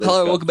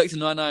Hello, welcome back to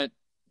 99.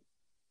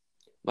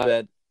 My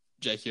bad.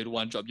 Jake, you had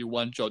one job.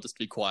 Just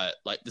be quiet.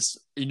 Like this,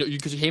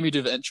 because you hear me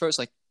do the intro. It's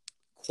like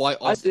quite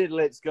I often. said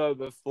let's go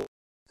before I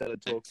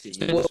started talking.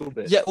 You little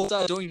bit. Yeah, we'll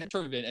start doing the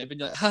intro event, and then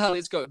you're like, haha,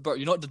 let's go. Bro,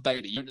 you're not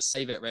debating. You don't just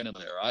save it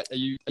randomly, all right? Are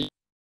you...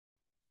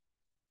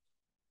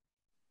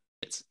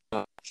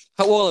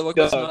 Hello,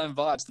 welcome to 99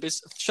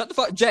 Vibes. Shut the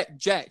fuck...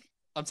 Jack,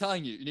 I'm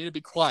telling you, you need to be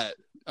quiet,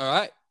 all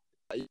right?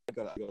 I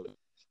got it.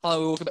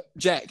 Hello, welcome back.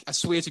 Jack, I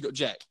swear to God,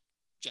 Jack.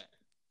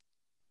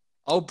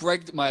 I'll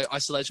break my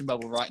isolation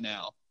bubble right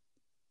now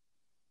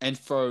and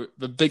throw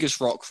the biggest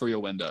rock through your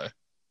window.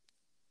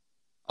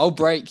 I'll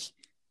break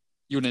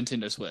your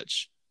Nintendo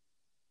Switch.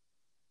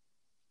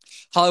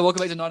 Hello,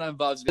 welcome back to 99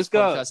 Vibes, the best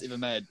podcast ever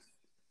made.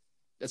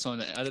 That's not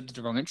I did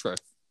the wrong intro.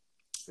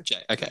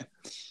 Jack, okay. I'm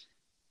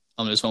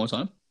gonna do this one more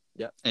time.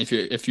 Yeah. And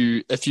if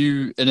you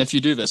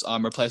do this,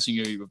 I'm replacing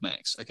you with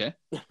Max. Okay.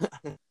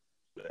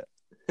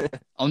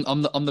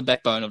 I'm the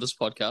backbone of this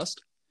podcast.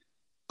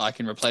 I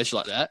can replace you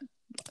like that.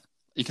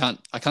 I can't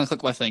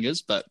click my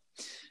fingers, but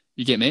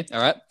you get me, all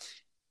right?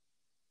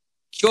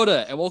 Kia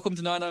ora, and welcome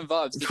to 99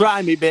 Vibes.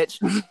 Try me, bitch.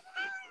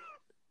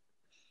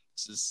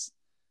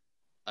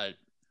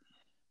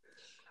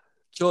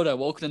 Kia ora,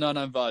 welcome to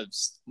 99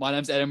 Vibes. My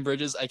name's Adam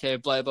Bridges, aka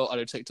Blairbolt. I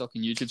do TikTok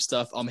and YouTube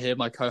stuff. I'm here with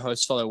my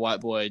co-host, fellow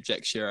white boy,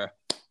 Jack Shearer.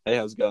 Hey,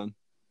 how's it going?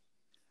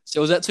 So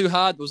was that too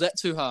hard?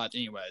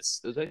 Anyways.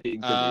 It was actually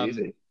pretty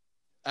easy.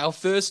 Our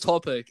first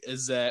topic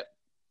is that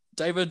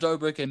David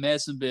Dobrik and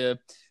Madison Beer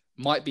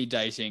might be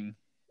dating,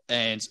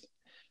 and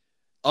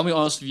I'll be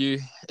honest with you,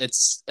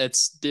 it's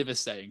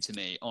devastating to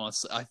me,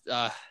 honestly.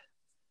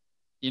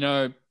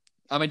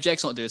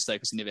 Jack's not devastated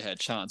because he never had a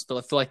chance, but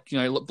I feel like,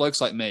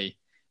 blokes like me,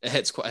 it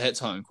hits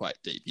home quite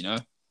deep,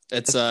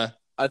 It's I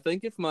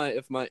think if my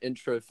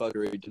intro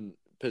fuckery didn't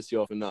piss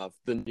you off enough,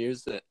 the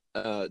news that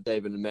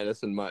David and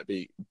Madison might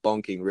be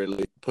bonking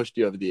really pushed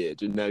you over the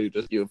edge, and now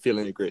you're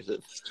feeling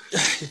aggressive.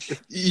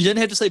 You didn't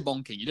have to say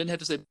bonking. You didn't have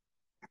to say.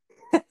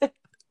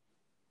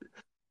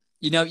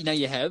 You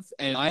have,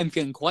 and I am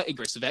getting quite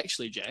aggressive,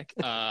 actually, Jack.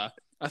 I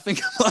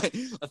think I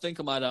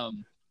might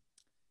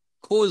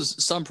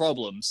cause some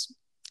problems.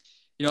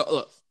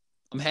 Look,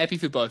 I'm happy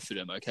for both of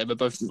them. Okay, they're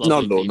both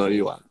lovely people. No,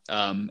 you aren't.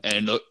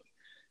 And look,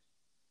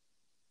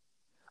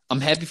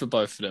 I'm happy for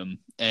both of them,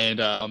 and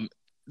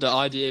the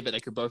idea that they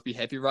could both be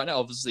happy right now.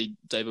 Obviously,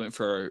 David went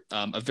for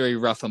a very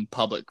rough and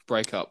public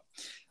breakup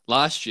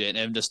last year,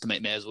 and just to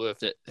make matters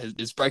worse,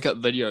 his breakup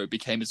video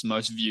became his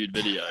most viewed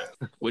video,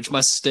 which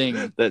must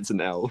sting. That's an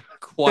L.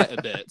 Quite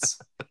a bit.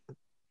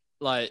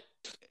 Because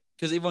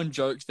everyone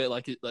joked that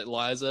like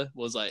Liza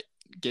was like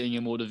getting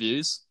him all the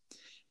views,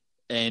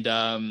 and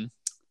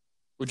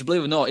would you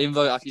believe it or not? Even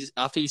though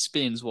after he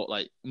spends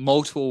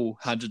multiple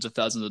hundreds of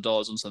thousands of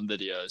dollars on some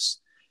videos,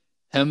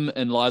 him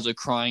and Liza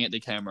crying at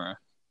the camera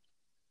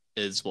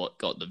is what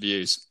got the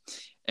views,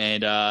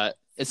 and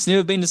it's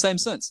never been the same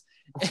since.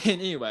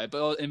 And anyway,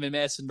 and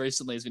Madison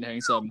recently has been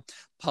having some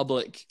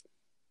public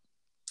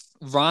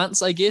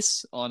rants, I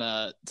guess,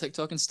 on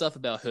TikTok and stuff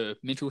about her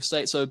mental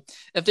state. So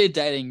if they're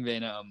dating,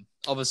 then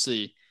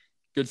obviously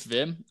good for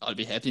them. I'd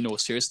be happy. In all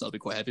seriousness, I'd be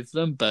quite happy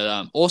for them.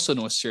 But also in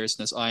all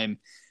seriousness, I am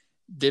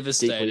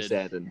devastated. Deeply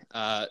saddened.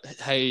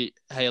 Hey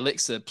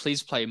Alexa,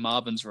 please play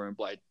Marvin's Room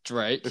by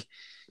Drake.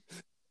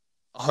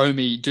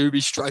 Homie, do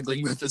be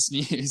struggling with this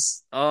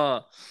news.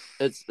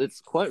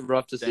 It's quite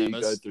rough to see you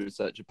go through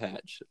such a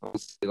patch.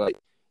 Honestly,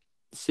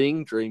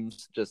 seeing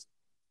dreams just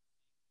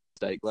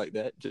like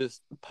that,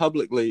 just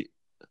publicly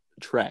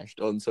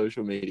trashed on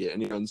social media,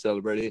 and you're on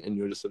celebrating, and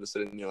you're just sort of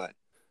sitting, and you're like,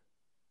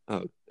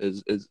 "Oh,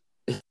 is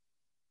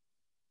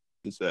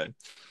so."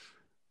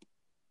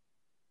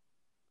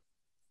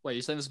 Wait,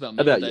 you're saying this about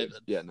me, or David?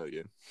 Yeah, no,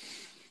 you.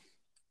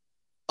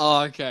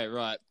 Oh, okay,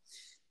 right,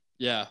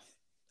 yeah.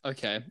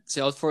 Okay.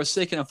 See, for a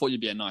second, I thought you'd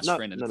be a nice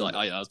friend and be like,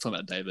 "Oh yeah, I was talking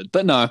about David,"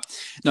 but no,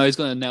 he's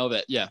gonna nail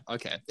that. Yeah,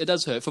 okay. It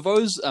does hurt. For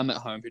those at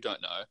home who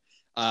don't know,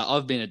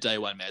 I've been a day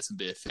one Madison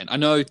Beer fan. I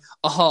know.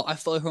 I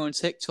follow her on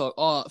TikTok.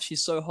 Oh,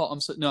 she's so hot.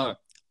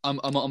 I'm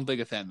a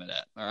bigger fan than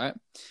that. All right.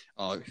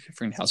 Oh,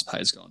 friend house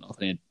page is going off.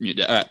 I need to mute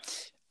that.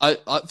 All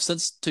right. I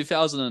since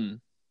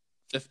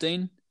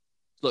 2015.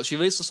 Look, she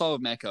released a song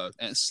with Mako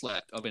and it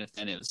slapped. I've been a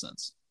fan ever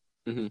since.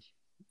 Mm-hmm.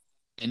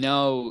 And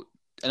now.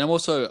 And I'm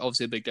also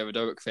obviously a big David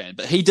Dobrik fan,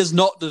 but he does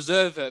not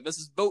deserve it. This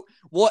is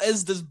what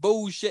is this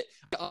bullshit?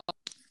 I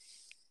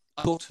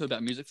talked to her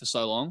about music for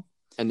so long,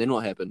 and then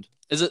what happened?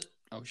 Is it?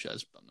 Oh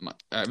shit! All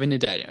right, we're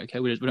dating. Okay,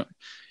 we don't.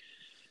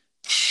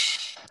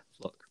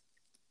 Look,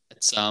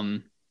 it's I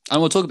don't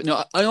want to talk about.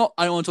 No, I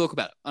don't want to talk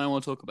about it. I don't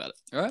want to talk about it.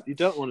 All right. You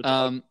don't want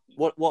to.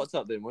 What's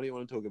up then? What do you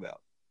want to talk about?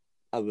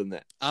 Other than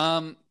that.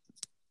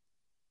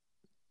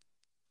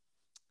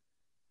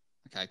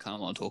 Okay, I kind of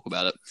want to talk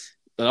about it.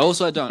 But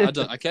also, I don't.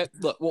 Okay,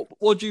 look.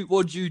 What'd you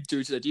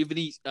do today? Do you have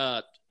any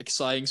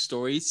exciting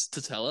stories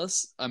to tell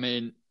us? I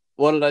mean,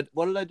 what did I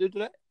do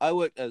today? I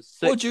worked a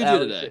 6 What'd you do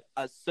today?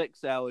 A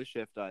 6-hour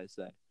shift, I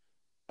say.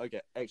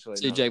 Okay, actually.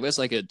 See, Jake, that's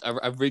like a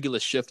regular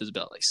shift is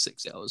about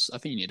 6 hours. I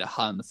think you need to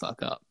harden the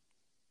fuck up.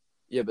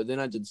 Yeah, but then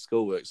I did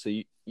schoolwork, so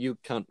you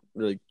can't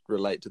really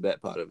relate to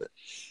that part of it.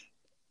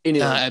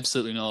 Anyway,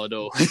 absolutely not at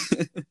all.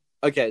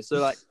 Okay, so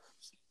like,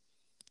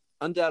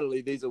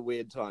 undoubtedly these are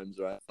weird times,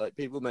 right? Like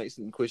people make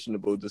some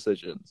questionable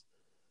decisions.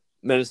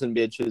 Madison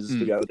Beer chooses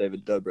to go with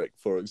David Dobrik,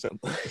 for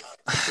example.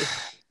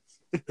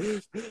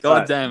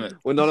 God damn it.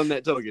 We're not on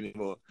that topic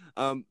anymore.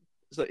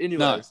 So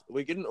anyways,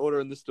 we get an order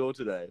in the store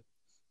today,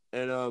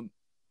 and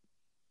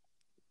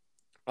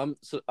I'm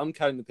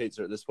cutting the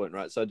pizza at this point,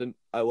 right? So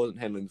I wasn't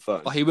handling the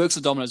phone. Oh, he works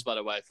at Domino's, by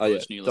the way. For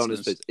new Domino's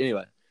listeners. Pizza.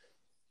 Anyway,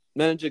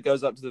 manager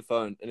goes up to the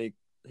phone and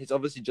he's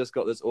obviously just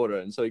got this order,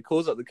 and so he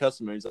calls up the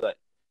customer. And he's like,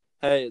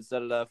 "Hey, it's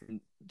da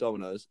from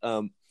Domino's.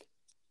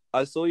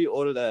 I saw you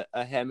ordered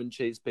a ham and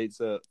cheese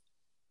pizza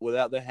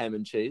without the ham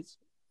and cheese,"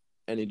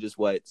 and he just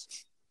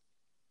waits,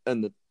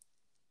 and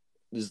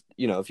just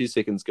a few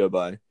seconds go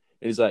by, and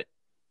he's like,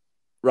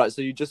 "Right,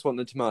 so you just want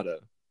the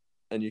tomato,"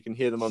 and you can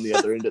hear them on the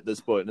other end at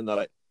this point, and they're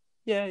like,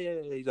 "Yeah."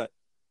 He's like,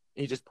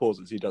 he just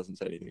pauses. He doesn't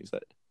say anything. He's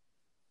like,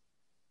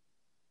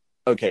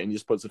 "Okay," and he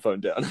just puts the phone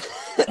down.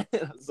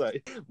 I was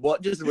like,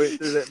 what just went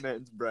through that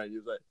man's brain? He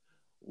was like,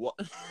 what?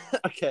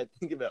 Okay,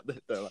 think about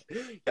that though. Like,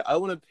 yeah, I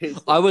want a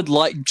pizza. I would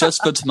like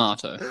just the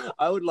tomato.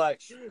 I would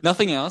like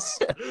nothing else.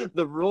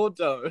 The raw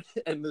dough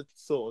and the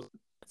sauce.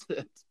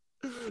 That's it.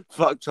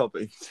 Fuck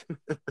toppings.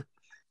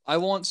 I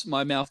want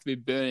my mouth to be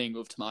burning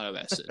with tomato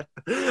acid.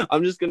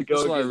 I'm just gonna go.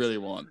 That's what I really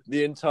want.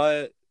 The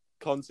entire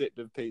concept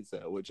of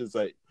pizza, which is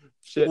like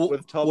shit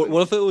with toppings.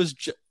 What if it was?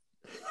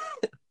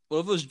 What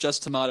if it was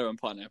just tomato and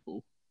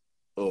pineapple?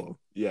 Oh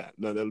yeah,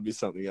 no, that'll be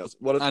something else.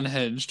 What if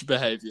unhinged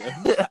behavior?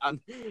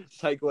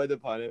 Take away the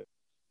pineapple,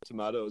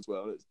 tomato as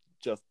well. It's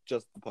just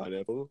the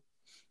pineapple.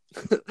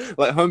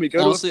 Like, homie,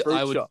 go Honestly, to a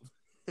fruit shop.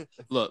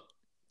 Look,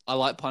 I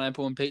like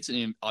pineapple on pizza,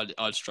 and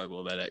I'd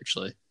struggle with that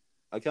actually.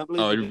 I can't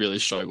believe I would really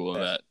struggle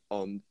with that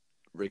on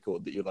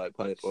record that you like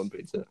pineapple on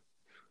pizza.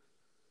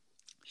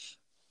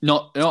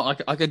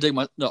 I could dig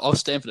I'll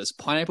stand for this.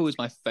 Pineapple is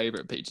my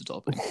favorite pizza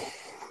topping.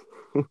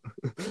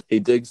 He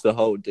digs the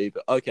hole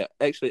deeper. Okay,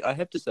 actually, I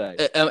have to say,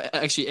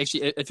 actually,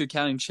 if you're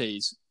counting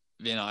cheese,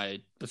 then I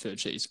prefer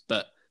cheese.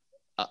 But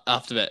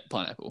after that,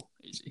 pineapple,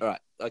 easy. All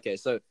right. Okay,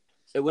 so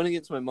it went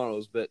against my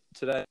morals, but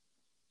today,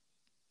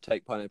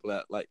 take pineapple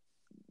out, like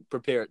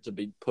prepare it to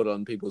be put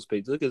on people's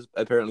pizza because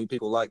apparently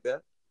people like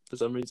that for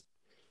some reason.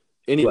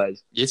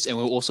 Anyways, yes, and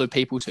we're also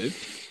people too.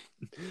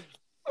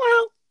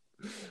 Well,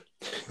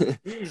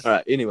 all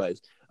right.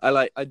 Anyways,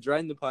 I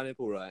drained the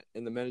pineapple, right,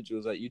 and the manager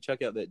was like, "You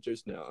chuck out that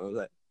juice now." I was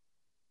like,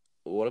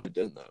 "What if I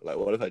didn't though? Like,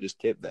 what if I just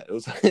kept that?" It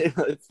was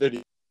like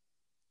 30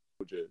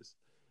 juice,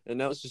 and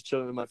now it's just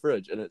chilling in my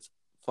fridge, and it's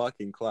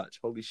fucking clutch.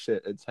 Holy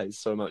shit! It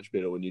tastes so much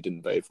better when you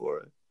didn't pay for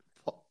it.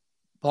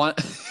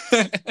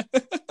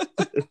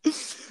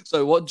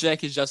 So what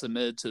Jack has just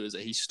admitted to is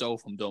that he stole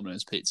from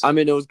Domino's Pizza. I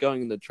mean, it was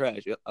going in the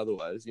trash.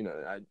 Otherwise,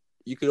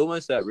 you could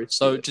almost say risk.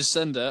 So,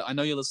 Jacinda, I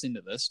know you're listening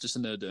to this.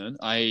 Jacinda Ardern,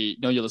 I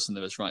know you're listening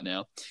to this right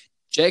now.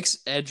 Jack's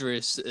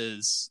address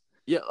is...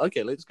 Yeah,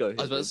 okay, let's go.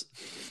 I was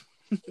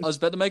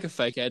about to make a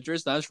fake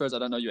address. Now I just realized I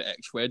don't know your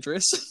actual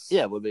address.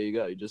 Yeah, well, there you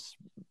go. You just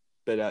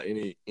spit out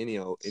any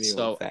old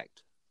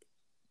fact.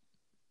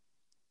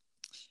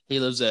 He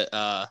lives at...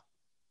 I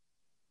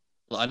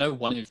know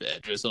one of the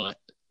address, don't I?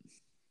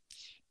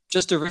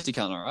 Just a Rifty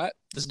count, all right?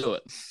 Let's do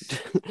it.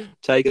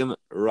 Take him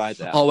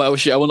right out. Oh, well,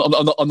 shit. I'm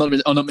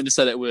not meant to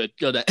say that word.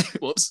 God damn.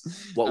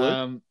 Whoops. What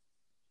word?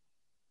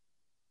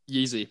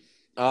 Yeezy.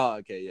 Oh,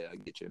 okay. Yeah, I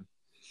get you.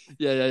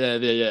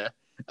 Yeah.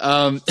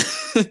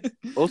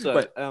 Also,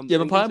 but in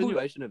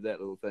continuation of that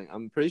little thing,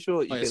 I'm pretty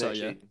sure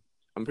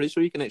I'm pretty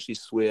sure you can actually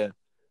swear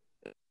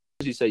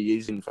as you say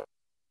Yeezy in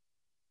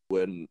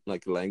word in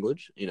like the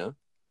language,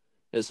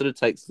 It sort of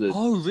takes the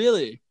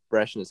really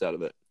brashness out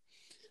of it.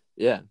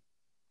 Yeah.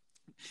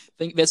 I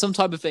think there's some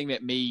type of thing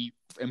that me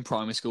in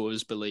primary school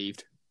just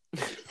believed.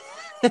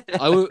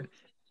 I would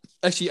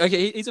actually.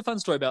 Okay, here's a fun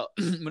story about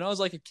when I was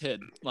like a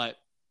kid, like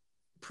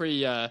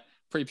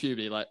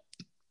pre-puberty, like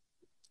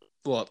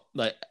what,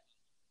 like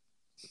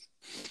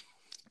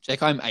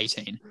Jack. I'm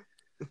 18.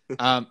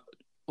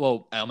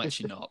 Well, I'm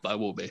actually not, but I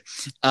will be.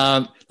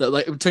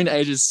 Like between the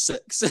ages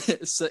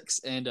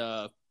six and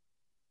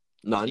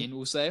 9, 10,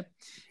 we'll say.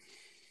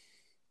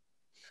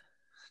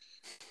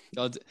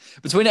 God,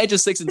 between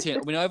ages 6 and 10,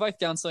 whenever I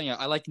found something out,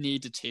 I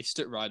need to test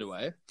it right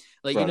away.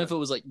 Like, even if it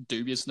was like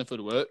dubious and if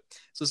it would work.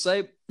 So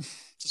say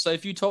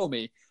if you told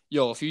me,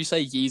 if you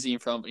say Yeezy in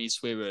front of any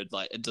swear word,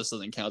 like it just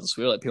doesn't count as a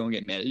swear, like people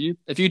get mad at you.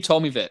 If you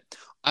told me that,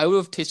 I would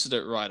have tested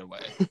it right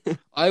away.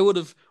 I would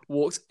have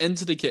walked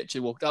into the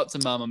kitchen, walked up to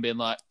mum and been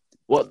like,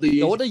 what the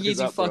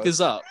Yeezy fuck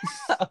is up?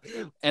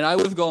 And I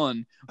would have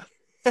gone,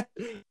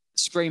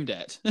 screamed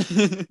at.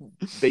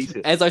 Beat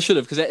it. As I should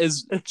have, because that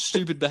is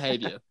stupid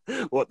behavior.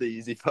 What the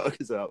easy fuck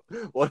is up?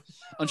 What?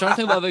 I'm trying to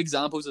think of other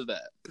examples of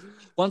that.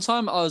 One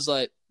time I was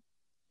like,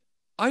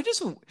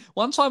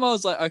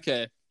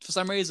 okay, for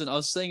some reason I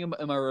was sitting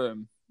in my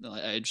room,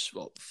 like age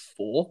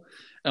 4,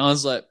 and I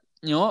was like,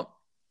 you know what?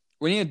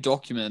 We need to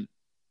document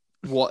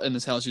what in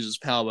this house uses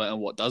power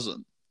and what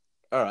doesn't.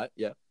 All right,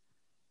 yeah.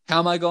 How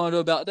am I going to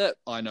do about that?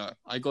 I know.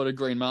 I got a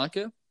green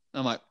marker.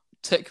 I'm like,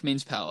 tick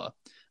means power.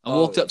 I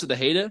walked up to the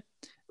heater.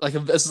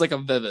 This is like a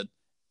Vivid.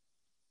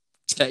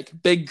 Tick.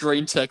 Big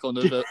green tick on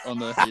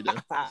the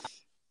heater.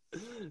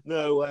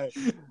 No way.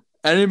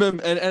 And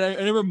I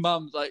remember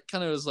mum like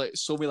kind of was like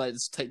saw me like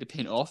just take the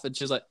pin off, and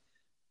she was like,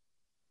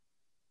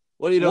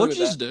 "What are you doing? What'd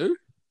you just do?"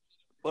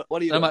 What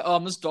are you? And I'm like, "Oh,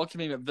 I'm just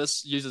documenting that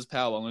this uses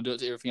power. I'm gonna do it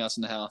to everything else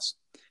in the house."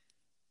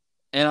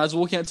 And I was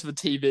walking out to the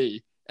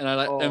TV, and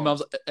and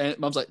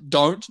mum's like,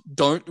 "Don't.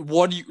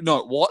 What do you?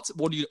 No, what?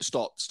 What do you?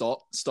 Stop.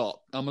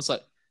 I'm just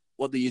like,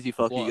 "What the easy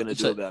fuck are you gonna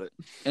do about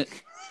it?"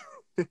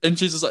 And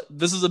she's just like,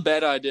 "This is a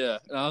bad idea."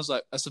 And I was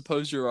like, "I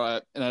suppose you're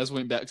right." And I just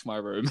went back to my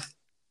room.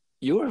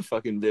 You were a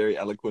fucking very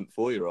eloquent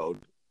 4-year-old.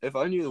 If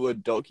I knew the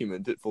word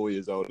document at 4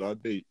 years old,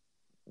 I'd be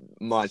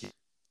mighty.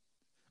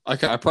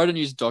 Okay, I probably didn't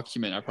use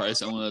document. I probably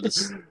said I wanted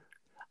to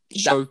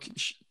show.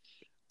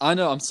 I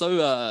know, I'm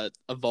so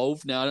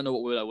evolved now. I don't know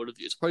what word I would have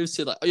used. I probably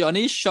said like, "Oh, yeah, I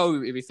need to show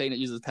everything that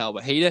uses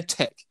power." Heater,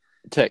 tick.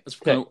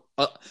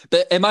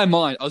 But in my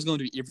mind, I was going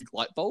to do every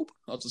light bulb.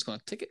 I was just going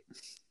to tick it.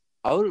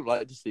 I would have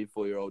liked to see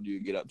 4-year-old you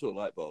get up to a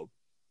light bulb.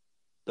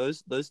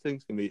 Those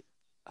things can be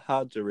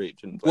hard to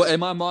reach. Well, in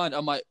my mind,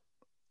 I'm like,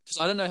 because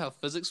I don't know how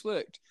physics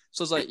worked.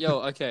 So I was like,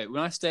 yo, okay,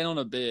 when I stand on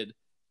a bed,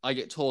 I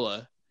get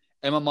taller.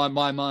 And in my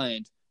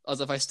mind, I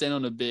was like, if I stand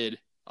on a bed,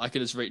 I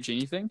could just reach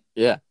anything.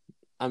 Yeah.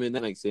 I mean,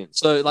 that makes sense.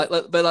 So like I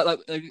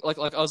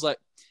was like,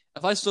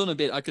 if I stood on a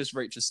bed, I could just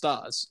reach the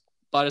stars.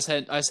 But I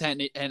just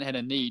hadn't had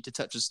a need to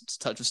touch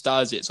the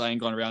stars yet, so I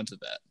ain't gone around to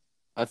that.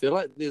 I feel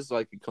like there's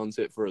like a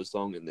concept for a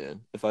song in there.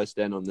 If I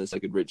stand on this, I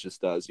could reach the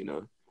stars.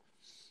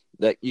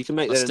 That you can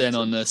make that. Stand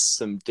on this.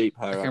 Some deep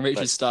higher. I can reach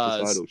the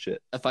stars.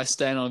 Shit. If I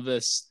stand on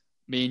this,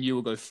 me and you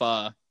will go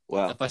far.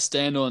 Wow. If I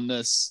stand on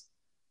this,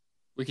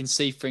 we can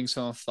see things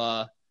from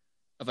afar.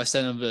 If I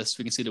stand on this,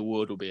 we can see the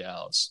world will be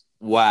ours.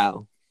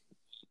 Wow.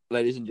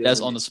 Ladies and gentlemen.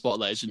 That's on the spot,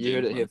 ladies and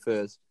gentlemen. You heard it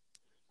here first.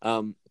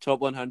 Top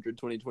 100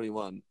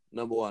 2021.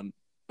 Number 1.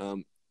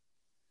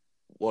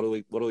 What are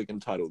we going to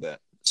title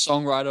that?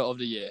 Songwriter of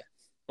the year.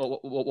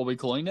 What are we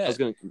calling that? I was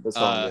going to the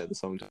song. The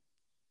song.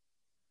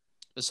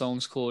 The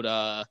song's called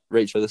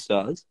Reach for the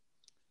Stars.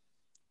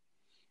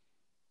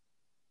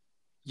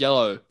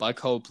 Yellow by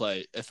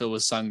Coldplay. If it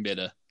was sung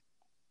better.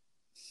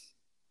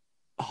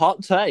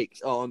 Hot take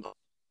on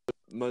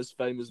most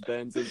famous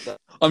bands.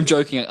 I'm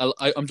joking.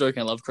 I'm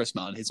joking. I love Chris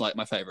Martin. He's like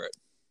my favorite.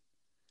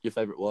 Your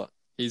favorite what?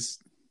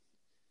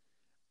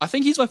 I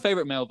think he's my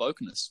favorite male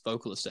vocalist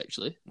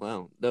actually.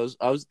 Wow. I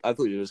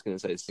thought you were just going to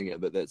say singer,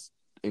 but that's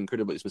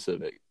incredibly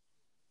specific.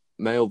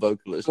 Male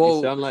vocalist. Well,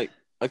 you sound like,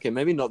 okay,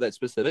 maybe not that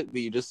specific,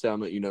 but you just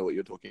sound like you know what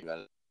you're talking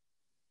about.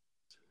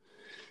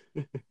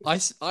 I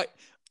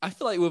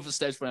feel like with the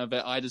stage when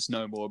I just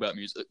know more about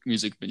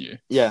music than you.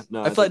 Yeah,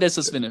 no. I feel like that's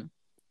just been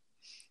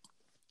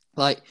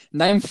like,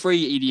 name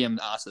 3 EDM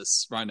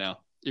artists right now.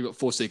 You've got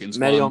 4 seconds.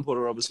 Marion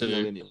Porter Robertson,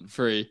 Millennium.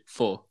 3,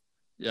 4.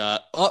 Yeah.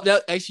 Oh,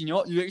 actually, you know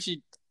what? You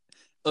actually,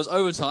 it was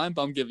overtime,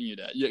 but I'm giving you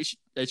that. You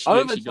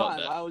actually got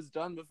that. I was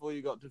done before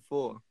you got to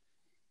 4.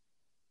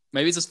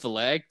 Maybe it's just for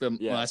lag, but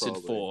when I said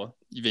 4,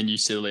 then you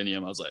said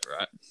Millennium. I was like,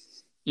 right.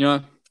 You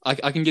know,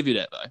 I can give you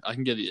that, though. I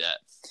can give you that.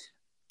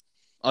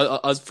 I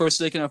was, for a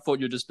second, I thought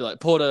you'd just be like,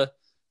 Porter.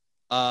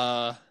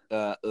 No,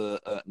 I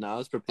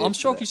was prepared. I'm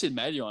shocked you said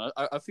Marion.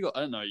 I forgot.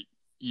 I don't know.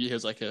 It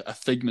was like a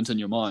figment in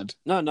your mind.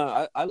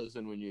 No. I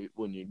listen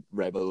when you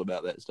rabble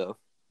about that stuff.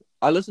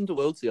 I listened to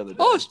Worlds the other day.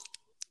 Oh,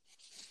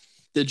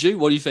 did you?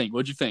 What do you think?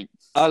 What did you think?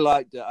 I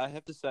liked it. I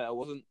have to say, I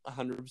wasn't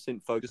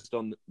 100% focused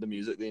on the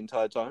music the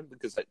entire time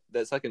because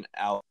that's like an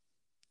hour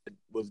I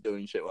was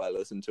doing shit while I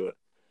listened to it.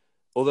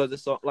 Although the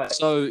song, like,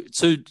 so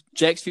to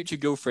Jack's future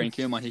girlfriend,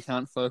 keep in mind he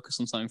can't focus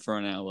on something for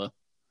an hour.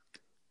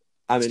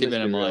 I mean, keep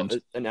that in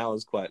mind. An hour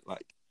is quite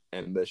like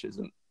ambitious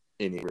in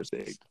any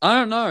respect. I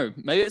don't know.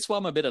 Maybe it's why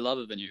I'm a better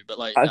lover than you, but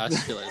like I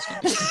just feel like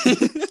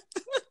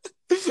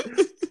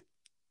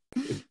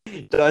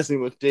it's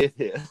dicing with death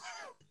here.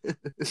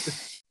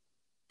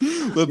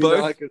 We're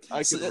both.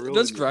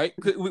 That's great.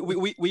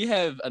 We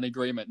have an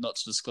agreement not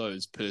to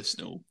disclose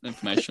personal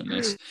information on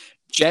this.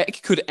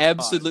 Jack could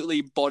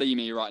absolutely body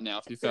me right now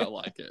if he felt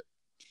like it.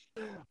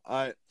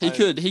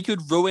 He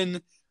could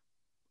ruin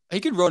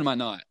my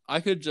night.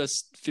 I could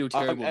just feel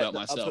terrible about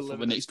myself for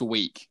the next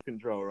week.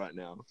 Control right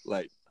now,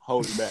 like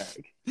holding back.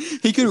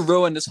 He could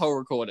ruin this whole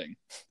recording.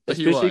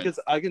 Especially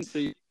because I can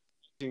see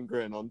you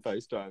grin on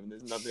FaceTime, and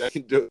there's nothing I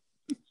can do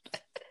with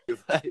your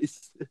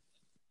face.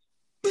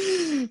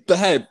 But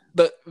hey,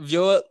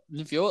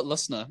 if you're a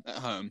listener at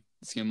home,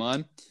 let's get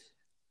mine.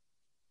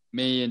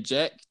 Me and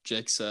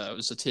Jack's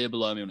was a tier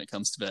below me when it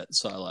comes to that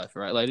side of life,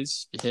 right,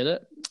 ladies? You hear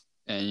that?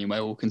 And you may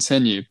will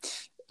continue.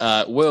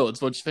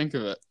 Worlds, what'd you think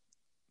of it?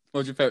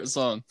 What's your favorite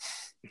song?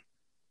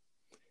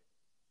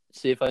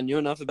 See, if I knew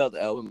enough about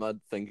the album,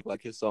 I'd think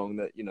like a song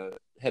that,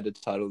 had a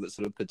title that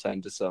sort of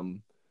pertained to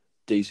some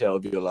detail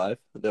of your life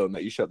that would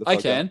make you shut the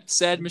fuck up.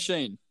 Sad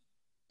Machine.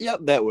 Yep,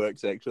 that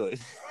works actually.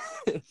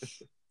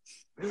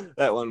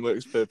 That one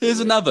works perfectly. Here's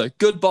another.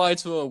 Goodbye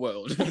to a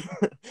world.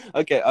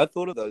 Okay, I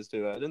thought of those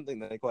two. I didn't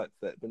think they quite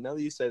fit, but now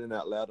that you say them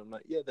out loud, I'm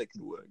like, yeah, that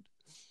could work.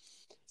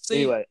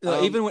 See, anyway,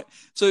 even when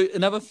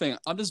another thing,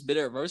 I'm just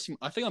better at roasting.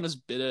 I think I'm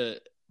just better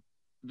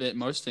at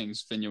most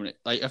things than you.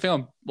 Like, I think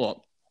I'm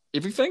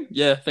everything.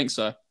 Yeah, I think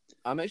so.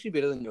 I'm actually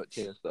better than you at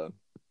tennis though,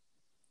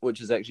 which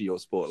is actually your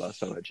sport. Last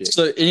time I checked.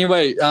 So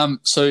anyway,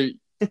 so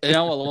an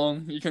hour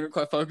long, you can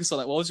quite focus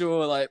on it. What was your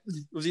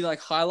Was he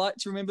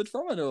highlights you remembered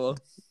from it, or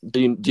do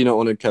you not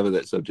want to cover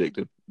that subject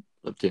of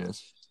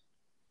tennis?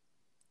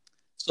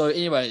 So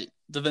anyway,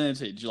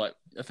 Divinity. Did you like?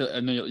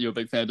 I know you're a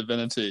big fan of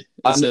Divinity.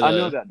 I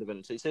know about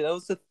Divinity. See, that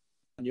was the thing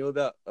I knew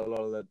about a lot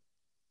of the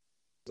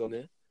on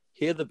there.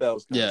 Hear the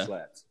Bells kind of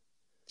slaps.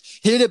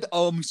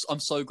 I'm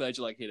so glad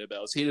you like Hear the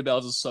Bells. Hear the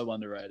Bells is so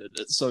underrated.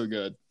 It's so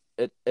good.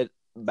 It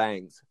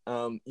bangs.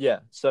 Yeah.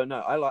 So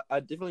no,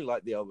 I definitely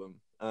like the album.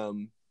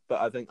 But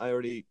I think I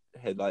already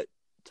had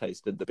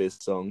tasted the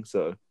best song,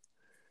 so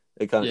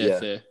it kind of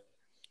fair.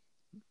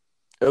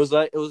 It was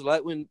like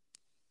when,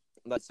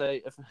 let's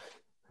say, if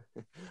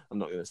I'm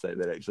not going to say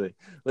that actually.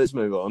 Let's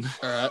move on.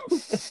 All right.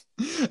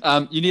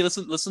 You need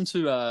to listen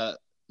to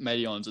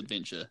Madion's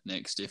Adventure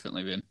next,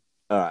 definitely, Ben.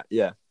 All right.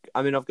 Yeah.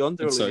 I mean, I've gone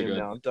through it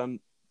now. I've done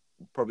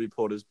probably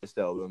Porter's best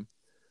album.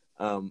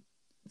 So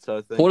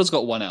I think Porter's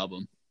got one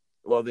album.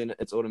 Well, then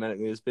it's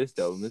automatically his best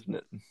album, isn't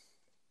it?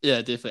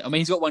 Yeah, definitely. I mean,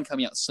 he's got one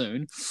coming out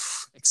soon.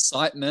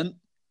 Excitement.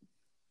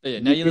 But yeah,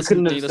 now you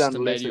listen to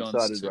Madion's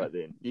excited right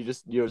then.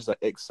 You're just like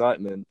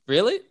excitement.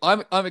 Really?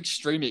 I'm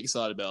extremely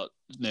excited about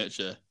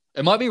Nurture.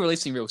 It might be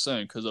releasing real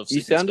soon because of.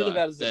 You sounded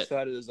about as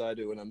excited as I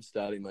do when I'm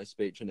starting my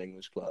speech in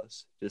English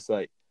class. Just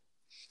like.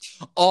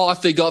 Oh, I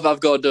forgot I've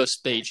got to do a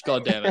speech.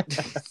 God damn it!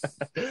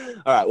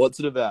 All right, what's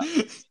it about?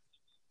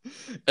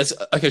 It's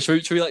okay.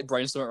 Should we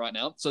brainstorm it right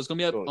now? So it's gonna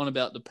be on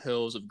about the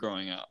pearls of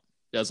growing up.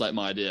 That's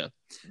my idea.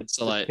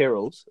 So the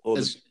perils or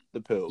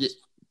the pearls.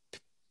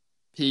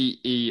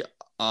 Perils.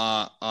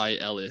 Oh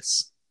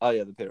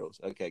yeah, the perils.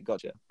 Okay,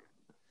 gotcha.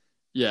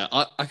 Yeah,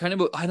 I had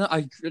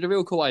a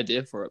real cool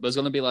idea for it, but it's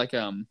gonna be what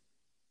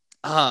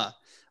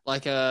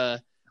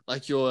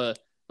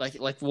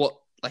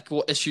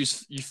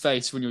issues you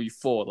face when you're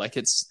 4. Like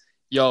it's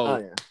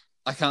I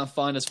can't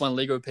find this one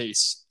Lego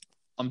piece.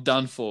 I'm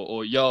done for.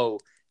 Or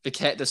the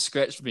cat just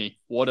scratched me.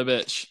 What a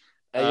bitch.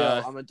 Hey,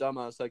 I'm a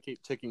dumbass. I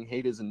keep ticking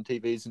heaters and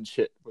TVs and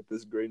shit with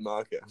this green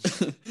marker.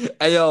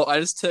 Hey, I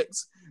just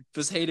ticked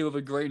this heater with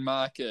a green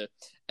marker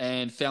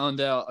and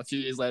found out a few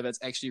years later that's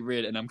actually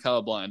red and I'm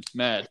colorblind.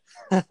 Mad.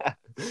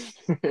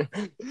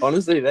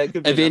 Honestly, that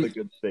could be another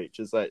good speech.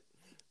 It's like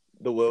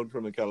the world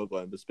from a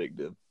colorblind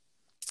perspective.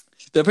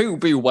 That would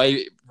be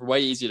way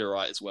easier to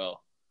write as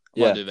well.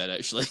 I might do that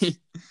actually.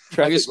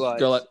 Traffic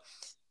lights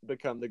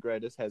become the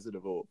greatest hazard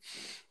of all.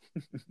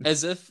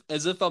 as if I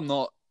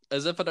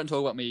don't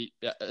talk about being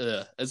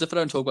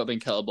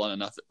colorblind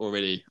enough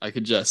already, I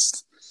could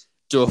just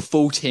do a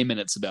full 10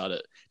 minutes about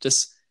it.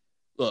 Just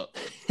look.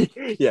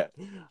 Yeah.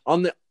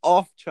 On the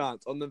off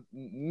chance, on the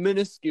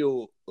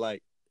minuscule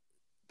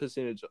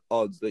percentage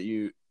odds that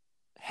you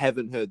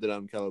haven't heard that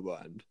I'm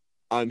colorblind,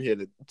 I'm here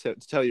to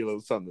tell you a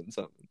little something.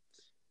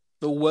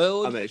 The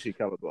world I'm actually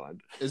colorblind.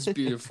 is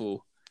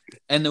beautiful.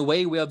 And the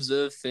way we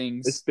observe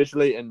things,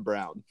 especially in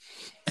brown.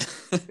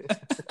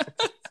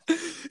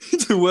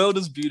 The world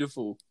is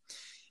beautiful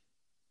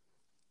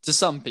to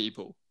some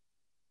people.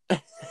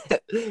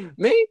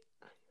 Me?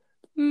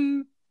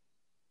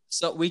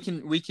 So we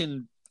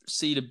can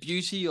see the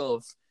beauty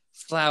of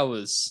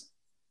flowers,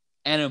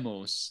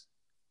 animals,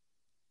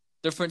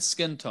 different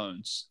skin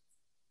tones.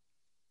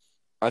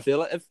 I feel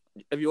like if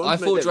you want I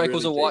to thought make Drake really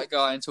was a white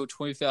guy until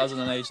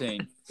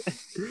 2018.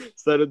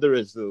 So did the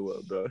rest of the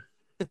world, bro.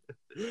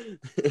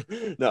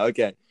 No,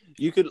 okay.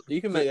 You can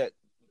make that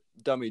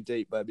dummy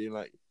deep by being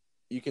like,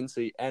 you can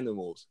see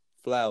animals,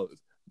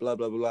 flowers, blah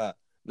blah blah.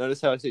 Notice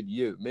how I said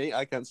you, me.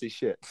 I can't see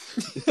shit.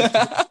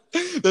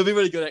 That'd be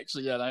really good,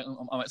 actually. Yeah,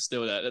 I might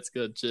steal that. That's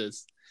good.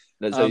 Cheers.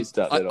 That's how you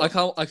start that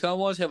off. I can't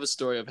want to have a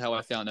story of how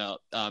I found out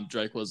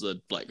Drake was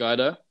a black guy,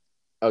 though.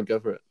 I'll go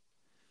for it.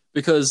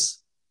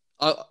 Because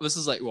this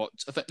is in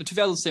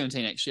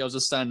 2017. Actually, I was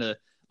just starting to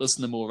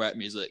listen to more rap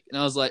music, and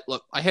I was like,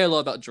 look, I hear a lot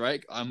about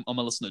Drake. I'm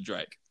gonna listen to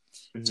Drake.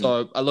 Mm-hmm.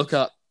 So I look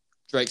up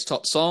Drake's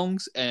top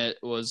songs, and it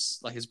was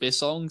his best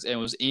songs, and it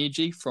was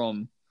Energy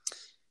from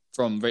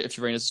If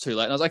Your Rain Is Too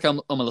Late. And I was like,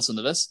 I'm gonna listen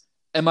to this.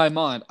 In my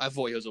mind, I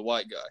thought he was a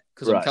white guy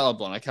because I'm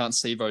colorblind. I can't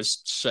see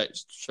those straight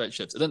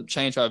shifts. It didn't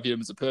change how I viewed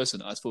him as a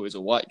person. I thought he was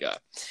a white guy.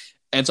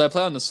 And so I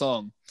play on the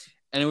song,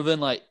 and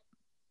within I'm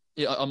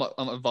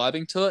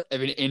vibing to it.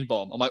 Every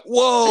N-bomb, I'm like,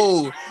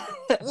 whoa,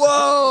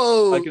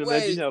 whoa! I can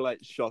imagine how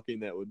shocking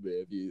that would be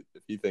if you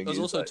think it was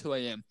also 2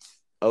 a.m.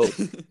 Oh,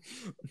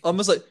 I'm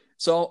just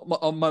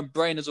so my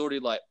brain is already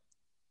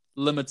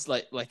limits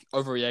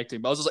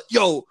overreacting. But I was just like,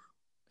 yo,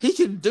 he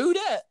can do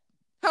that.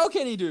 How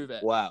can he do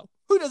that? Wow.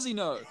 Who does he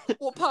know?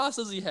 What past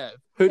does he have?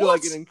 Who do I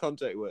get in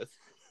contact with?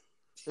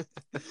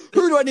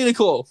 Who do I need to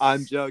call?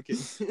 I'm joking.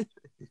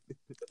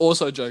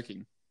 Also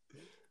joking.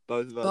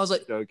 Both of us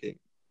joking.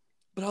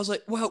 But I was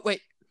like, well, wait.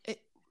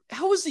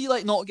 how is he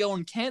like not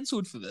going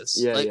cancelled for this?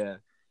 Yeah, like, yeah.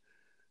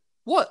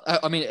 What?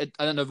 I mean,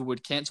 I don't know the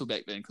word cancel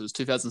back then because it was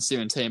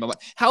 2017. But I'm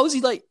like, how is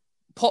he like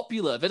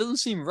popular? That doesn't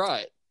seem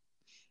right.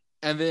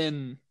 And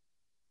then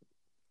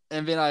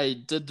I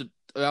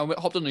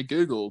hopped onto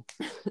Google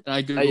and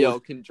I googled, Hey, yo,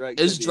 can Drake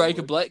is Drake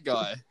a black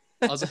guy?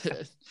 I was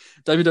like,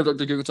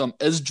 www.google.com,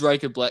 is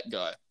Drake a black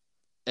guy?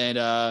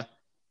 And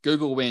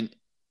Google went,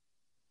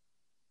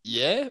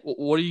 yeah?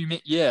 What do you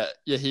mean? Yeah,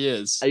 he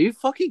is. Are you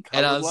fucking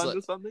And I was colorblind like,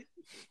 or something?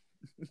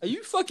 are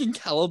you fucking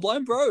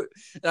colorblind, bro?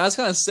 And I was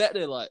kind of sat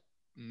there like,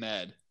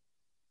 mad.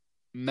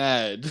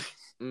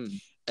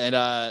 Mm.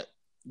 And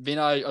then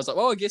I was like,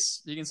 well, I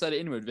guess you can say the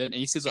N-word, then. And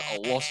he says it a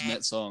lot in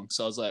that song.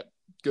 So I was like,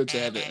 good to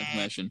have that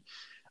information.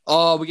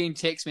 Oh, we're getting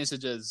text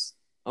messages.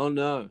 Oh,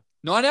 no.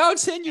 9 out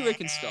of 10, you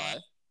reckon, Sky?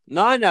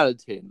 9 out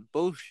of 10.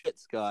 Bullshit,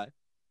 Sky.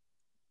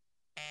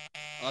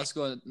 I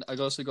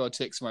also got a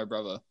text from my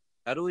brother.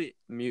 How do we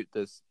mute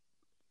this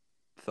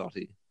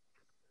thotty?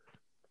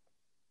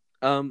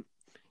 All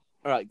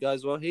right,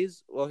 guys. While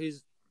he's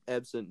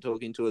absent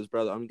talking to his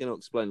brother, I'm going to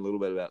explain a little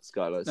bit about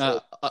Skylar. So,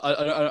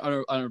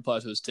 I don't reply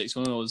to his text. I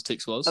don't know what his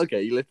text was.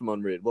 Okay, you left him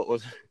on red. What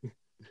was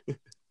it?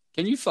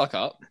 Can you fuck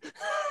up?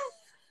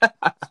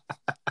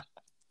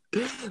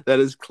 That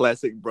is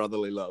classic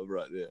brotherly love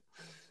right there.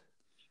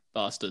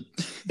 Bastard.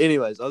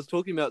 Anyways, I was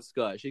talking about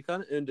Sky. She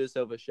kind of earned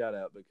herself a shout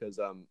out because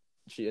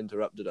she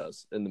interrupted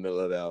us in the middle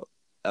of our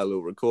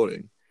little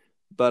recording.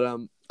 But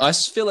I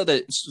feel like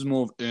that was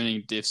more of earning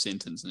a death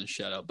sentence than a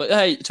shout out. But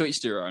hey, to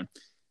each their own.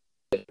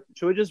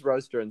 Should we just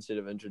roast her instead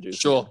of introduce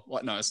her? Sure.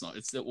 What? No, it's not.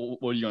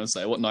 What are you going to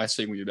say? What nice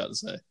thing were you about to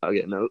say?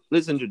 Okay, no,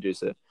 let's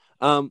introduce her.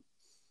 How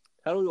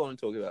do we want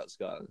to talk about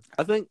Skylar?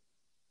 I think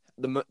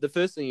the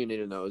first thing you need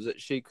to know is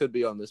that she could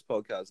be on this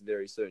podcast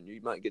very soon.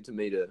 You might get to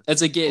meet her.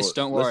 It's a guest.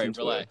 Don't worry.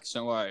 Relax.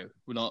 Don't worry.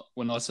 We're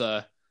not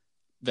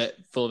that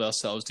full of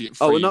ourselves to get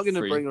free. Oh, we're not going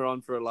to bring her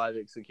on for a live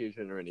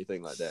execution or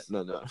anything like that.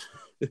 No.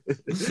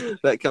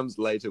 That comes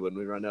later when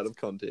we run out of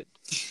content.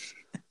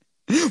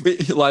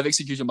 Live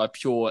execution by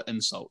pure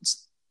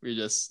insults. We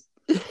just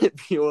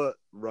pure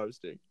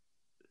roasting.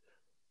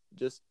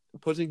 Just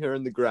putting her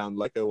in the ground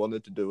like I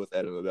wanted to do with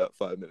Adam about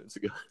 5 minutes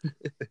ago.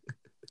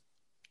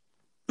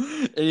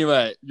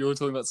 Anyway, you were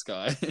talking about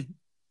Sky.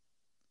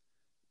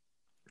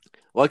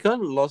 Well, I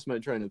kind of lost my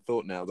train of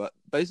thought now, but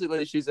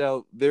basically she's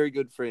our very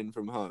good friend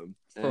from home.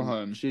 From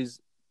home. She's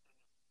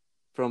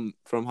from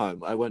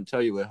home. I won't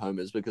tell you where home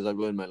is because I've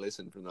learned my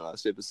lesson from the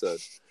last episode.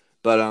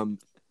 But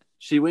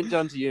she went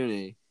down to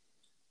uni,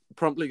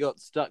 promptly got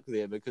stuck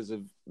there because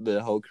of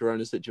the whole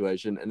corona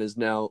situation, and is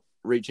now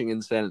reaching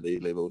insanity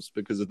levels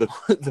because of the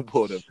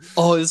boredom.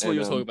 Oh, this is what you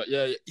were talking about.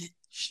 Yeah.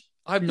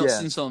 I've not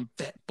seen someone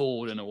that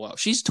bored in a while.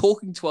 She's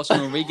talking to us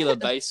on a regular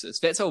basis.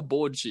 That's how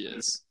bored she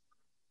is.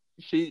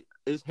 She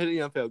is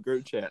hitting up our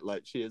group chat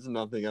like she has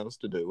nothing else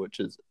to do,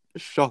 which is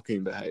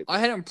shocking behavior. I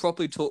hadn't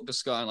properly talked to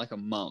Sky in like a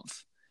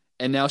month,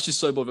 and now she's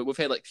so bored of it. We've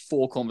had like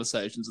 4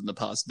 conversations in the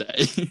past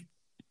day.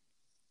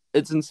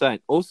 It's insane.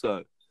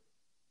 Also,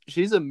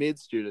 she's a med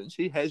student.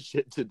 She has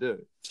shit to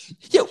do.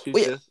 Yeah,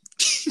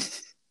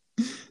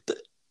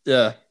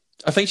 yeah.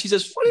 I think she's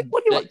just. What do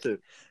you want to?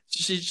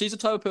 She's the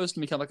type of person to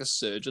become like a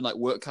surgeon, like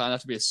work hard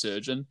enough to be a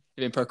surgeon,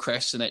 and then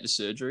procrastinate the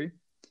surgery.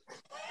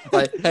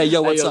 Like, hey,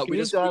 yo, what's up? We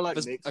just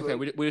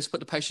put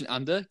the patient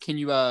under. Can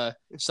you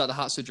start the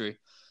heart surgery?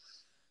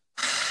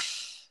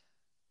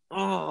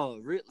 Oh,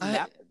 really?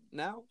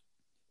 Now?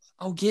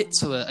 I'll get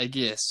to it, I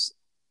guess.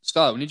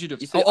 Sky, we need you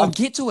to. I'll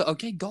get to it.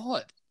 Okay,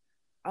 God.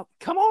 Oh,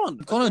 come on.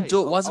 I'm gonna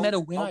do it. Why does it matter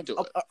when I do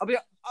it?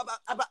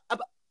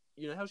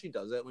 You know how she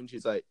does it when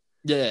she's like.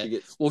 Yeah.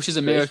 She's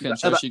American,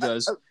 so she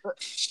goes.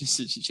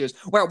 She goes.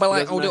 Well,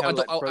 I'll do it.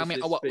 I mean,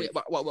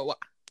 what?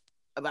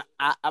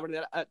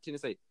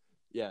 Tennessee.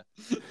 Yeah.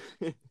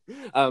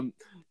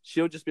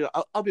 She'll just be like,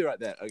 I'll be right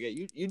there.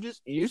 Okay,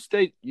 you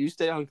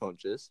stay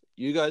unconscious.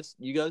 You guys,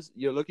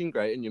 you're looking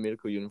great in your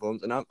medical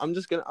uniforms, and I'm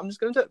just gonna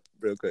dip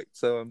real quick.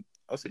 So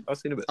I'll see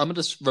in a bit. I'm gonna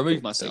just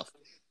remove myself.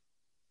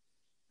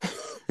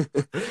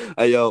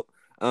 Hey yo,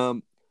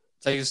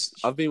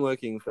 I've been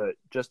working for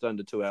just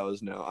under 2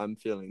 hours now. I'm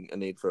feeling a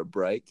need for a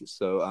break,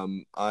 so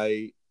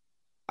I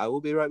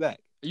will be right back.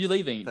 Are you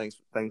leaving? Thanks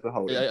for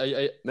holding.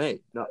 Me?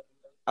 No,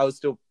 I was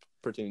still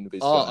pretending to be.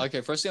 Oh,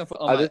 okay. First thing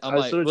I'm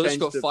like, we've just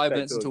got 5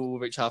 minutes until we'll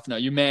reach half an hour.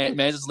 You man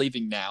is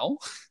leaving now.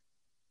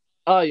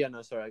 Oh yeah,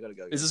 no, sorry, I gotta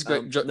go. This is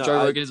great. Joe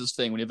Rogan has this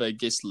thing. Whenever a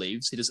guest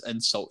leaves, he just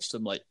insults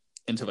them like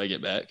until they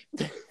get back.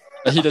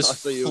 He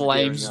just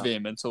flames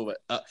them until.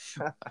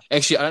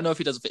 Actually, I don't know if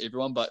he does it for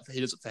everyone, but he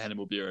does it for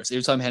Hannibal Buress.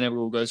 Every time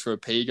Hannibal goes for a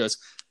pee, he goes,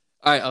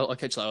 "All right, I'll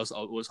catch you later.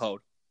 I'll always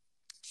hold."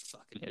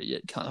 Fucking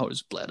idiot! Can't hold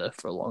his bladder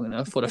for long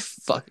enough. What a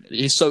fucking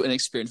idiot! He's so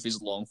inexperienced with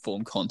his long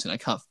form content. I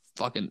can't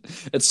fucking.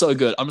 It's so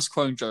good. I'm just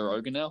quoting Joe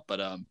Rogan now, but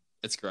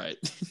it's great.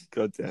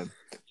 God damn.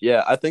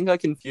 Yeah, I think I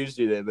confused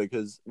you there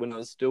because when I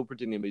was still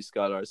pretending to be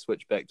Skylar, I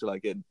switched back to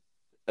like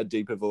a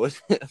deeper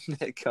voice.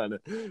 That kind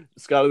of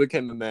Skylar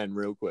became a man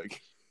real quick.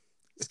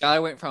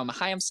 Skylar went from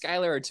 "Hi, I'm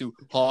Skylar" to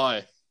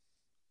 "Hi."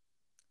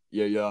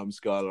 Yeah, I'm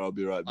Skylar. I'll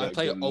be right back. I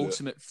play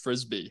ultimate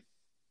frisbee.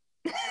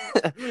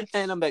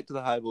 And I'm back to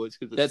the high voice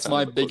because that's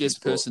my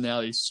biggest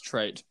personality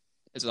trait.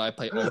 Is that I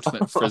play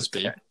ultimate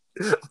frisbee.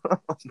 Oh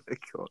my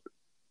god.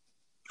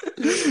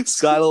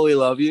 Skylar, we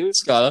love you.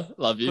 Skylar,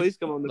 love you. Please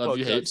come on the love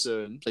podcast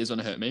soon. Please don't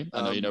hurt me.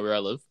 I know you know where I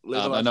live.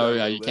 I know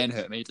how you can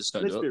hurt me. Just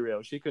don't do it. Let's be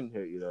real. She couldn't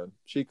hurt you, though.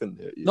 She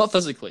couldn't hurt you. Not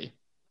physically.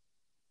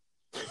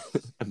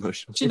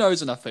 Emotionally. She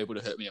knows enough people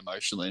to hurt me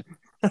emotionally.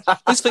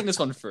 Let's think this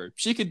one through.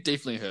 She could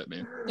definitely hurt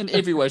me in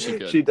every way she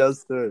could. She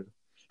does too.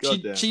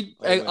 She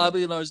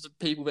arguably knows the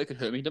people that could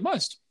hurt me the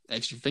most.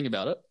 Actually, think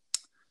about it.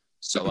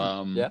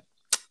 So,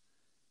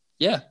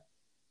 yeah.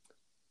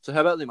 So,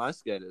 how about them ice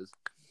skaters?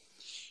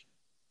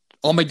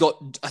 Oh my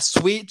god, I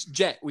swear,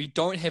 Jack, we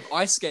don't have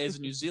ice skaters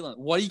in New Zealand.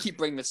 Why do you keep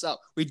bringing this up?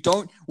 We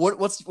don't.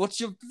 What's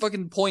your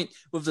fucking point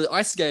with the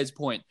ice skaters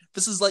point?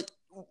 This is like,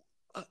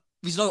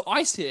 there's no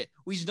ice here.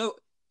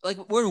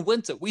 We're in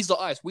winter. Where's the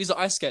ice? Where's the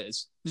ice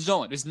skaters? There's no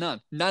one. There's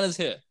none. None is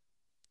here.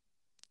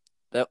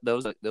 That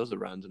was a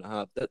round and a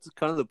half. That's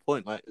kind of the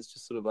point, right? It's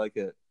just sort of like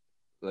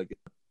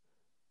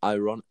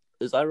ironic.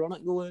 Is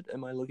ironic the word?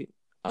 Am I looking?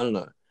 I don't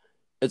know.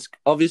 It's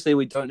obviously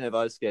we don't have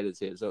ice skaters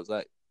here, so it's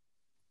like,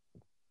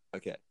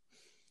 okay.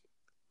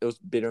 It was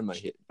better in my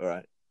head. All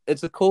right.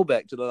 It's a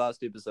callback to the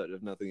last episode,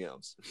 if nothing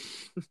else.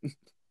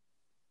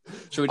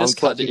 Should we just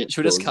cut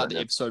the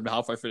episode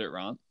halfway through that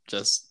rant?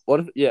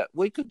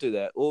 We could do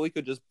that. Or we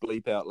could just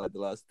bleep out like the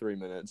last 3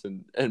 minutes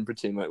and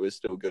pretend like we're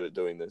still good at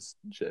doing this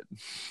shit.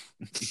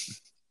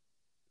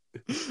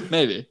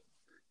 Maybe.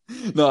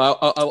 No,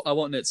 I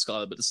want Ned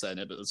Skylar bit to say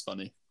that, but it's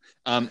funny.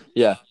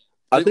 Yeah.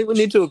 I think we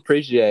need to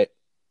appreciate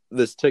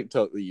this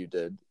TikTok that you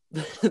did.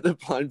 The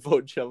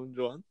blindfold challenge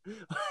one.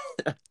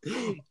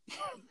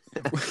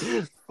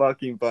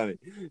 Fucking funny.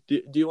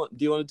 Do you want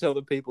to tell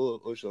the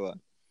people or shall I?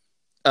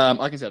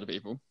 I can tell the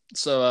people.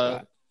 So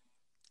right.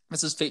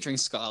 This is featuring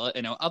Skylar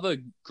and our other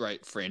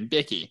great friend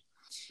Becky.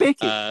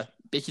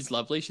 Becky's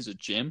lovely. She's a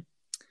gem.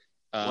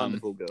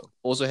 Wonderful girl.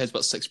 Also has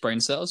about 6 brain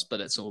cells, but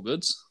it's all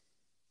good.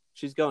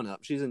 She's going up.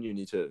 She's in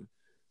uni too.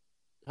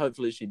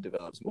 Hopefully she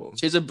develops more.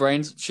 She's a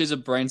brain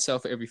cell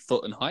for every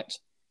foot in height.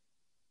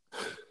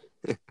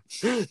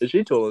 Is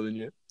she taller than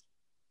you?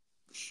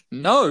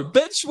 No,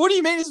 bitch. What do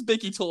you mean is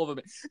Becky taller than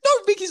me? No,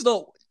 Becky's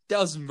not. That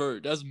was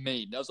rude. That was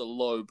mean. That was a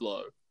low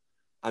blow.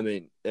 I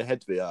mean, it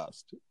had to be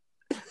asked.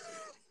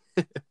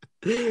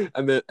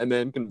 a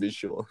man can be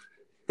sure.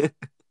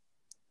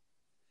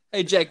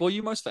 Hey, Jack, what are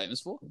you most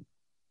famous for?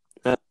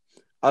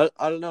 I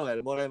don't know,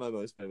 Adam. What am I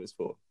most famous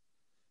for?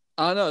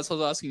 I don't know. That's what I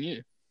was asking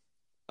you.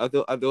 I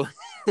thought.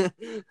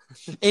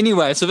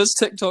 Anyway, so this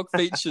TikTok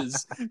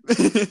features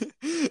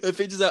it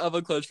features our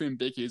other close friend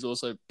Becky, who's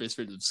also best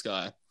friend of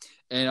Sky.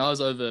 And I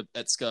was over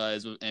at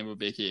Sky's with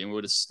Becky, and we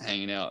were just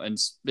hanging out. And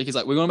Becky's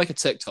like, "We're gonna make a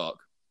TikTok,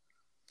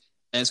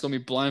 and it's gonna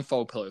be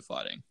blindfold pillow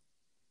fighting."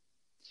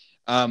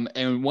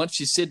 And once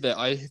she said that,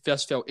 I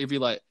just felt every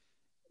person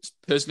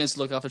who has to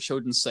look after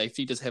children's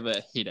safety just have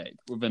a headache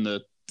within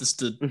the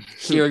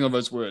hearing of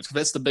those words.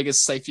 That's the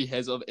biggest safety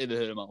hazard I've ever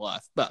heard in my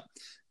life. But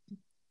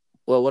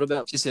well, what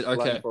about she said,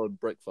 okay, blindfold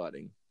brick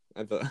fighting?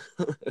 I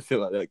feel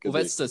like that could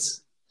that's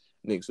this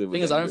next level.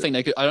 Thing is, I don't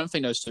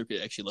think those two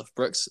could actually lift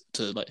bricks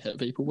to hit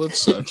people with.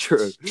 So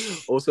true.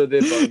 Also,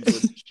 their bones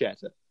would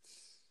shatter.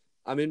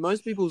 I mean,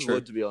 most people's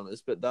would, to be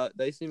honest, but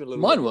they seem a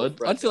little. Mine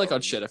would. I'd feel like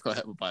I'd shatter if I got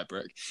hit by a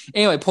brick.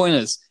 Anyway, point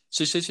is,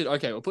 so she said,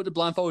 okay, we'll put the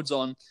blindfolds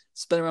on,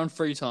 spin around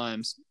 3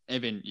 times,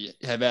 and then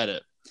have at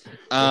it.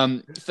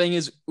 Thing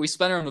is, we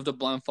spun around with the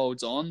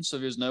blindfolds on, so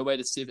there's no way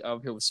to see if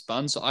other people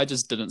spun. So I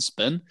just didn't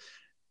spin.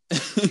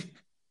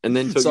 And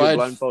then took your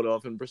blindfold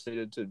off and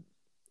proceeded to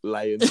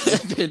lay in.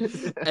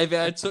 And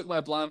then I took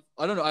my blind.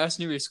 I don't know. I just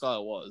knew where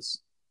Skylar was,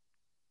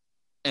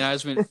 and I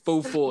just went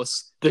full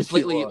force,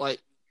 completely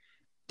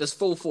just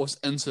full force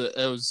into it.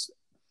 It was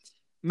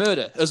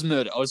murder. It was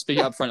murder. I was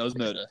speaking up front. It was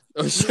murder.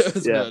 It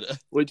was murder.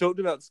 We talked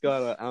about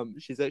Skylar.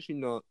 She's actually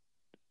not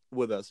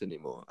with us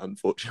anymore,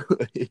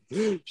 unfortunately.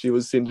 She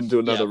was sent into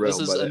another realm.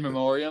 This is in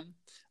memoriam.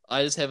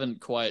 I just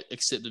haven't quite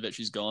accepted that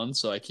she's gone,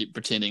 so I keep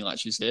pretending like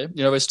she's there.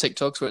 You know those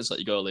TikToks where it's like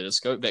you gotta let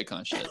us go, that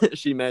kind of shit.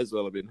 She may as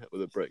well have been hit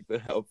with a brick,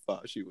 but how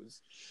far she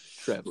was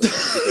traveling.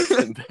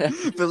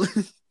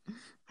 But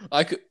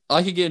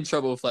I could get in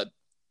trouble if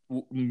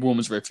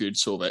Women's Refuge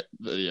saw that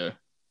video.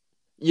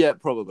 Yeah,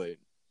 probably.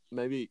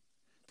 Maybe.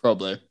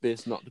 Probably.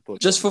 Best not to put.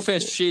 Just for fair,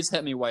 she's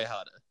hit me way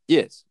harder.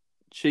 Yes.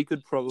 She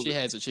could probably. She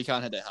has it. She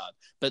can't hit that hard.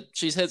 But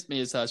she's hit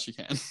me as hard as she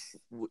can.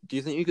 Do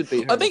you think you could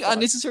beat her? I think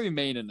unnecessarily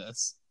mean in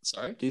this.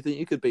 Sorry? Do you think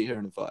you could beat her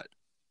in a fight?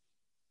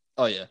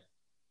 Oh, yeah.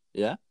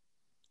 Yeah?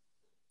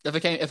 If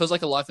it was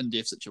like a life and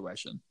death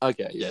situation.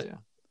 Okay, yeah.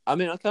 I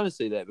mean, I kind of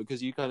see that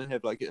because you kind of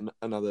have like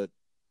another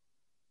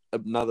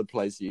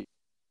place you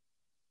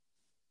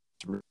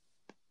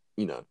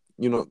know,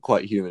 you're not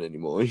quite human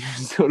anymore.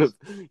 Your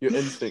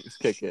instincts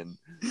kick in.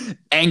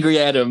 Angry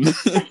Adam.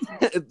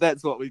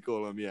 That's what we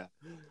call him, yeah.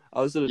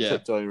 I was sort of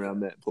tiptoeing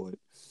around that point.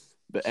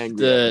 But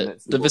angry Adam,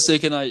 the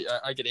second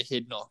I get a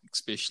head knock,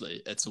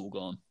 especially, it's all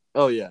gone.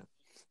 Oh, yeah.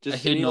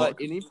 Just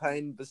any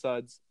pain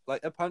besides,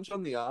 like, a punch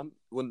on the arm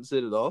wouldn't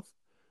set it off.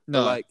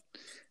 No. But,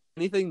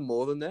 anything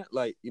more than that,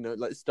 like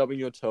like stubbing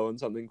your toe on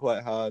something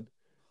quite hard,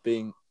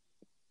 being,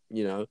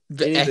 The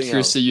anything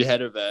accuracy else. you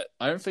had of it.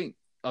 I don't think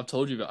I've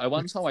told you that.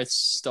 One time I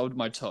stubbed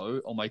my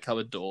toe on my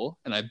cupboard door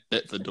and I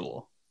bit the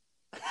door.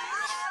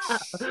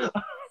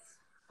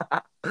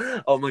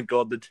 Oh my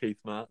god, the teeth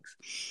marks.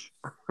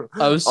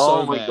 I was so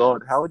Oh my mad.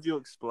 god, how would you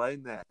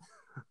explain that?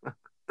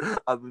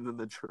 Other than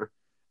the truth.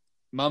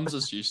 Mum's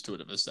just used to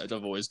it at this stage.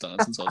 I've always done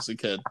it since I was a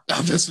kid.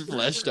 I've just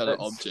flashed out at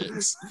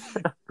objects.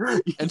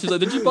 And she's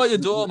like, "Did you bite your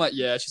door?" I'm like,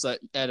 "Yeah." She's like,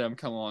 "Adam,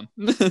 come on."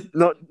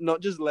 Not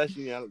just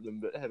lashing out at them,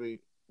 but having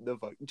the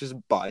just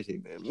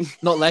biting them.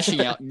 Not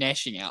lashing out,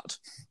 gnashing out.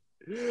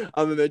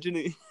 I'm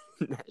imagining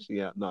gnashing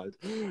out. No,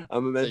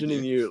 I'm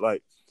imagining you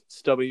like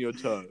stubbing your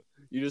toe.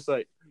 You just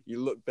like you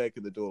look back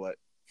at the door like,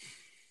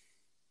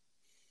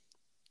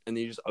 and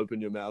then you just open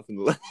your mouth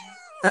and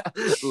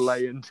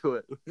lay into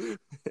it.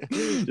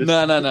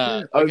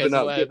 No. Open Okay,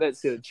 up, get that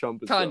set of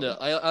chompers. Kinda.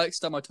 I like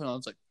stubbed my toe and I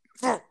was like,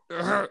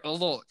 it hurt a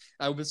lot.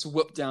 I just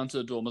whipped down to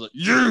the door and I was like,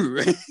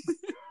 "You!"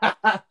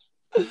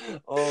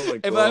 Oh my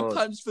god. And I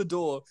punched the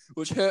door,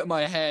 which hurt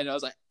my hand. I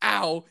was like,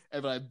 "Ow!"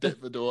 And then I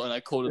bit the door and I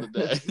called it a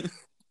day.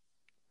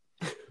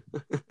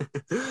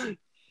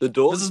 The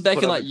door. This is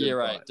back in like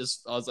year 8.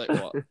 I was like,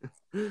 what?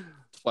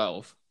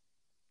 12.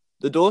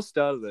 The door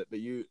started it, but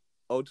you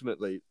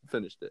ultimately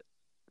finished it.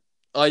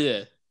 Oh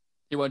yeah,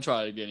 he won't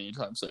try it again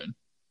anytime soon.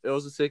 It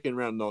was a second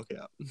round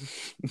knockout.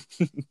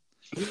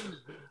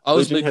 I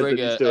was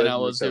McGregor and I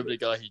was the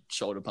guy he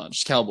shoulder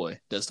punched. Cowboy,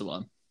 that's the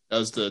one.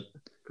 That's my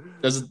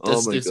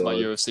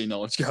UFC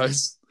knowledge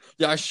goes.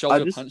 Yeah, I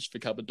shoulder punched the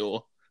cupboard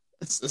door.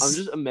 I'm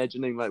just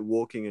imagining like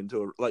walking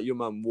into your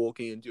mum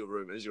walking into your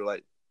room as you're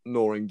like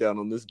gnawing down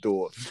on this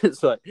door.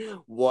 It's like,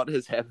 what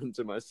has happened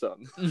to my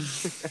son?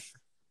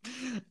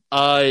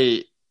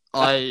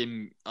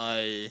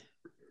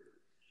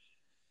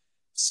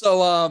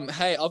 So,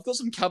 hey, I've got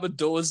some cupboard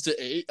doors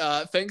to eat.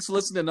 Thanks for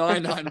listening to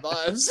 99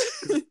 Vibes.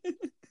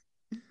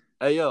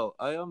 Hey, yo,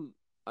 I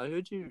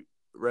heard you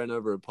ran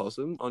over a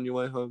possum on your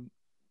way home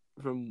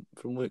from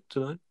work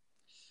tonight.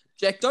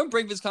 Jack, don't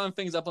bring these kind of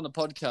things up on the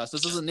podcast.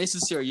 This isn't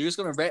necessary. You're just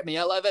going to rat me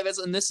out like that. That's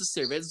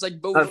unnecessary. That's like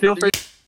bull. Feel free.